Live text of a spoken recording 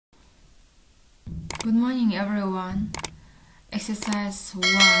Good morning, everyone. Exercise 1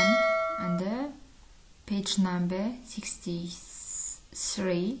 and page number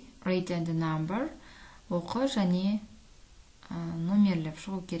 63. Read and number. Оқы және номерлеп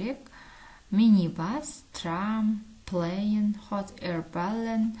шығу керек. Minibus, tram, plane, hot air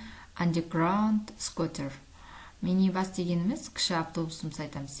balloon, underground scooter. Minibus дегеніміз кіші автобусымыз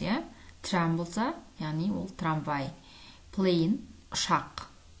айтамыз, иә? Tram болса, яғни ол трамвай. Plane, ұшақ.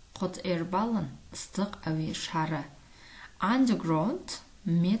 Hot air balloon, ыстық әуе шары. Underground,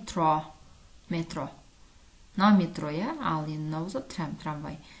 metro. Метро. На метро, иә? Ал енді мынау болса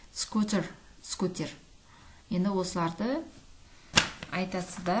трамвай. Scooter, скутер. Енді осыларды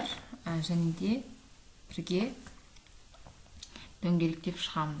айтасыздар, және де бірге дөңгелектеп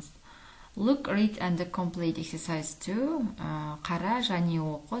шығамыз. Look, read and complete exercise 2. Қара және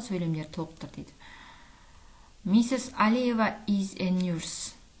оқы, сөйлемдер толықтыр дейді. Mrs. Алиева is a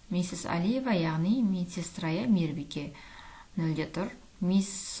nurse. Mrs. Алиева, яғни медсестра, мейірбике. Нөлде тұр.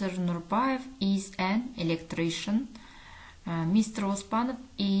 Mr. Нұрбаев is an electrician. Mr. Оспанов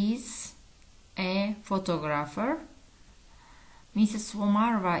is a photographer. Mrs.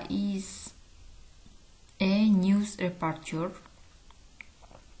 Омарова is a news reporter.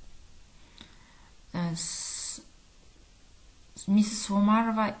 Mrs.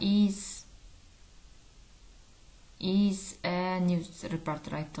 Омарова is a news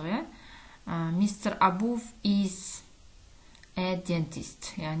reporter айттық, иә? Mr. Абуов is a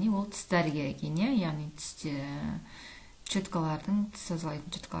dentist. Яғни ол тіс дәрігер екен, иә? Яғни четкалардың, тіс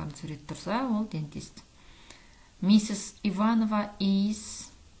тазалайтын четкалардың сурет тұрса, ол dentist. Mrs. Иванова is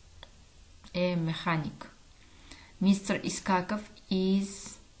a mechanic. Mr. Искаков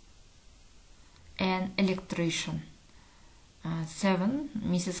is an electrician. 7.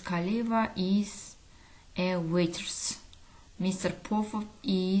 Mrs. Калиева is a waitress. Mr. Попов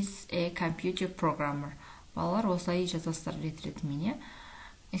is a computer programmer. Балалар осылай жазасыздар рет-ретімен.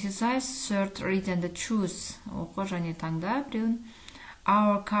 Exercise 3. Read and choose. Оқы және таңда біреуін.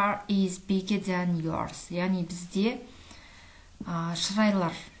 Our car is bigger than yours. Яғни бізде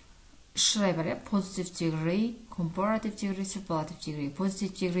шырайлар. Шырай бар, positive degree, comparative degree, superlative degree.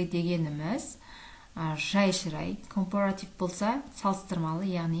 Positive degree дегеніміз жай шырай. Comparative болса салыстырмалы,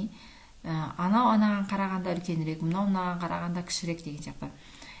 яғни анау анаған қарағанда үлкенірек, мынау анаған қарағанда кішірек деген сияқты.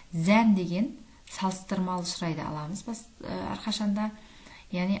 Зән деген салыстырмалы шырайды аламыз әрқашанда.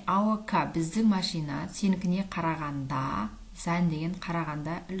 Яғни our car, біздің машина сенікіне қарағанда, зән деген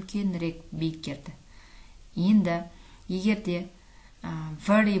қарағанда үлкенірек, биггерді. Енді егерде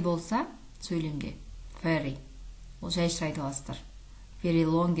very болса сөйлемде, very, ол жай шырайды аласыздар. Very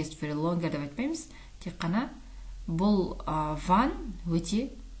longest, very longer деп айтпаймыз. Тек қана бұл one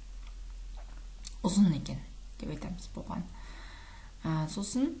өте ұзын екен деп айтамыз болған.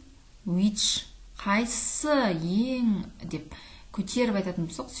 Сосын which, қайсы, ең деп көтеріп айтатын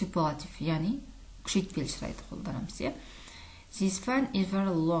болсақ superlative, яғни күшейтпелі шырайды қолданамыз. This one is very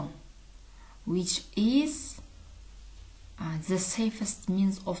long, which is the safest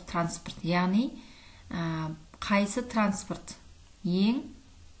means of transport. Яғни қайсы транспорт ең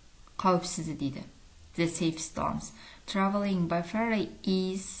қауіпсізі дейді. The safest alarms. Traveling by ferry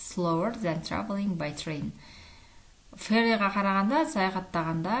is slower than traveling by train. Ferryға қарағанда,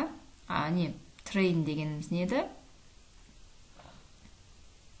 саяхаттағанда, train дегеніміз неді?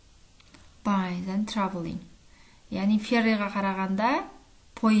 By than traveling. Яғни ферриға қарағанда,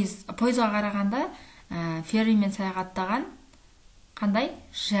 пойызға қарағанда, ферримен саяхаттаған қандай?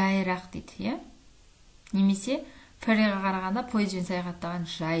 Жайырақ дейді, немесе ферриға қарағанда пойызбен саяхаттаған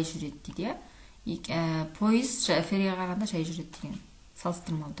жай жүреді дейді. Пойыз ферриға қарағанда жай жүреді деген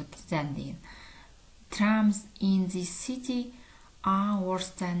салыстырмалы түрде зән деген. Trams in this city are worse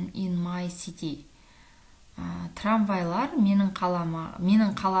than in my city. Трамвайлар менің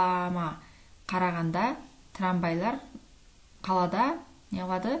қалама қарағанда, трамвайлар қалада не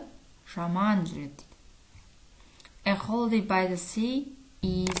болады? Жаман жүреді. A holiday by the sea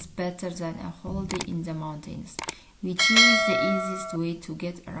is better than a holiday in the mountains, which is the easiest way to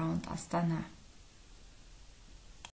get around Astana.